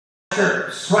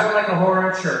Church, sweating like a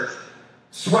whore in church,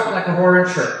 sweating like a whore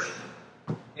in church.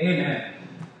 Amen.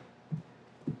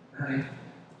 Honey,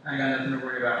 I got nothing to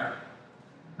worry about.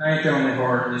 I ain't the only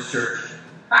whore in this church.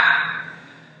 Ha!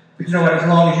 But you know what? As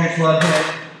long as you're love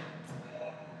him,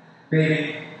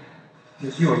 baby,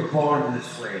 because you were born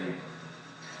this way.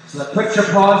 So let's put your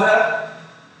paws up.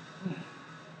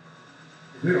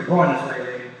 We were born this way,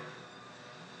 baby.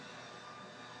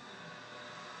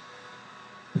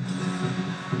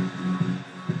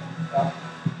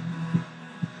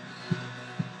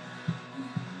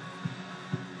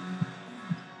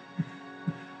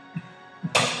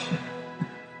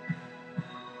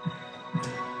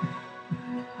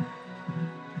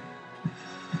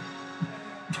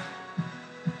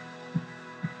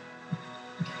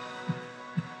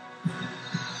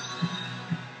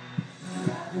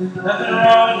 Nothing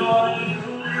wrong with what you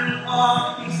do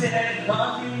off, he said,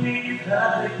 don't you need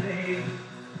publicly.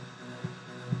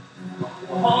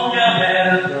 Hold your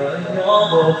head, girl, and you'll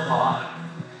go far.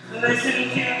 Listen to me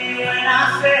when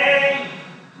I say,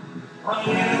 I'm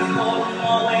you going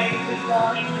away, to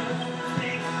darling,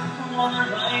 mistakes. I'm on the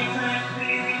right track,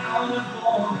 baby, I was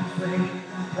born this way.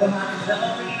 But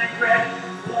myself in regret,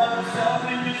 love myself in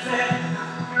your set.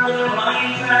 You're on the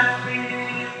right track, baby,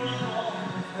 you was born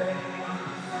this way.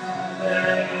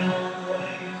 There ain't no way,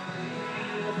 baby,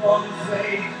 you were born this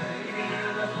way, baby, you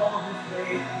were born this way.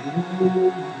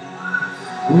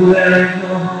 Ooh, there ain't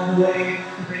no way,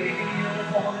 baby, you were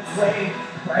born this way.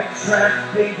 Right track,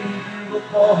 baby, you were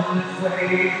born this way.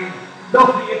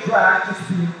 Don't be a drag, just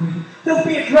be a queen. Don't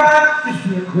be a drag, just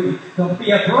be a queen. Don't be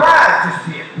a bride, just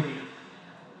be a queen.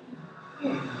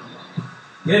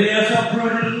 Give yourself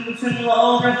prudence and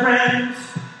love your friends.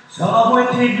 Solve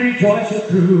what they rejoice your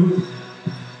truth.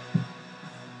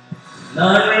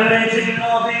 Not religion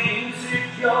nor being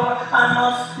insecure. I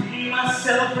must be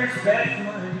myself, respect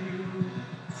my youth.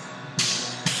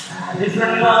 This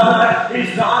love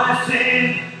is not a sin.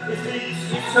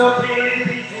 It's okay to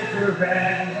be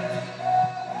different.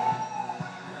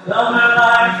 Love my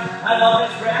life, I love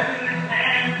this breath in your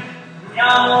hand. The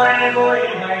amor and boy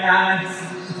in my eyes.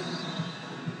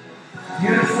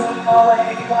 Beautiful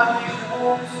calling, but you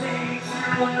know mistakes.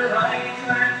 You're on the right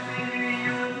track, baby,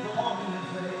 you were born this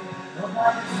way.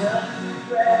 Love yourself in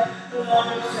regret, love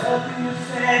yourself in your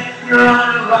set. You're on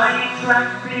the right track,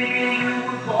 baby, you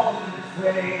were born this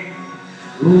way.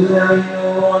 Ooh, there ain't no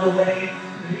other way,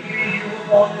 baby, you were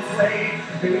born this way.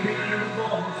 Baby, you were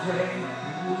born this way.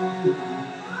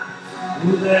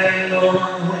 Ooh, there ain't no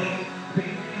other way,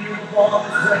 baby, you were born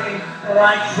this way. The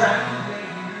right track, baby,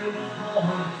 you were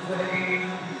born this way.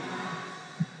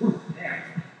 Ooh, yeah.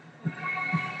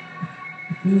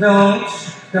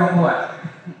 Don't what?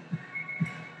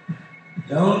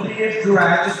 Don't be a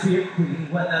drag, just be a queen.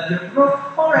 Whether you're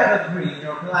broke or evergreen,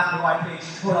 you're black or white, beige,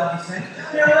 Troy descent,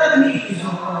 you're Lebanese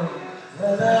or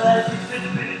whether that's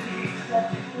disability, that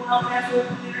people out there with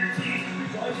community,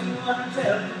 rejoicing on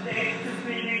themselves today, because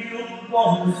baby, you were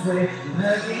born this way.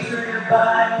 Medication your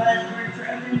Bible, that's your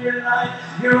trend in your life.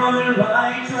 You're on the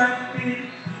right track, baby.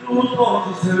 You were born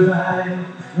to survive.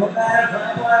 No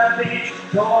matter what a beach,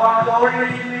 your glory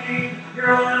in me.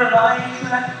 You're on the right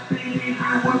track, baby. You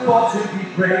were born to be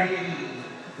brave.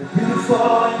 You're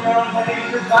beautiful in your own way,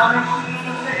 your body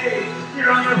should say.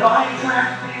 You're on the right track,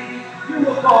 baby. You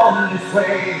were born this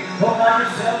way. Don't allow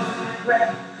yourself to regret.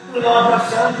 Love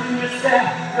yourself in your step.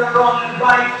 You're on the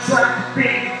right track,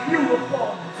 baby. You were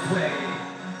born this way.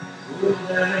 Oh,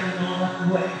 there ain't no other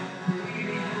way.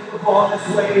 Baby, you were born this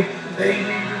way. Baby,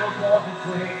 you were born this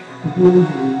way. Ooh,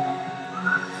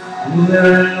 there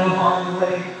ain't no other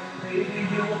way. Baby,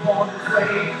 you were born this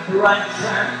way. The right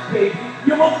track, baby.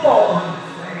 You were born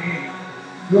this way.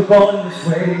 You were born this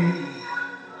way.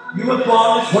 You were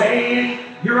born this way.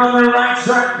 You're on the right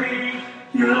track, baby.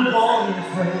 You were born this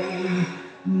way.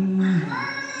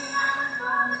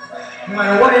 No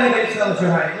matter what anybody tells you,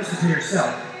 honey, listen to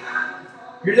yourself.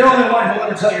 You're the only one who'll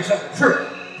ever tell yourself the truth.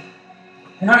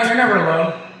 And honey, you're never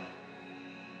alone.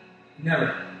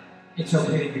 Never. It's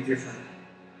okay to be different.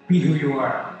 Be who you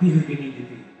are. Be who you need to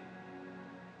be.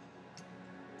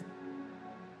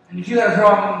 And if you got a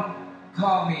problem,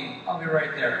 call me. I'll be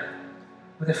right there.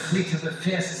 With a fleet of the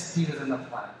fastest speeders on the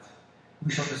planet.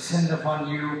 We shall descend upon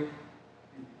you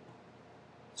and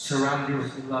surround you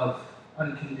with love,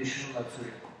 unconditional love for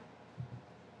you.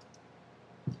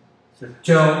 So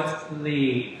don't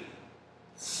leave.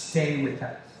 Stay with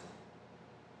us.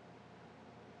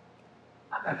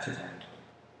 I got your back.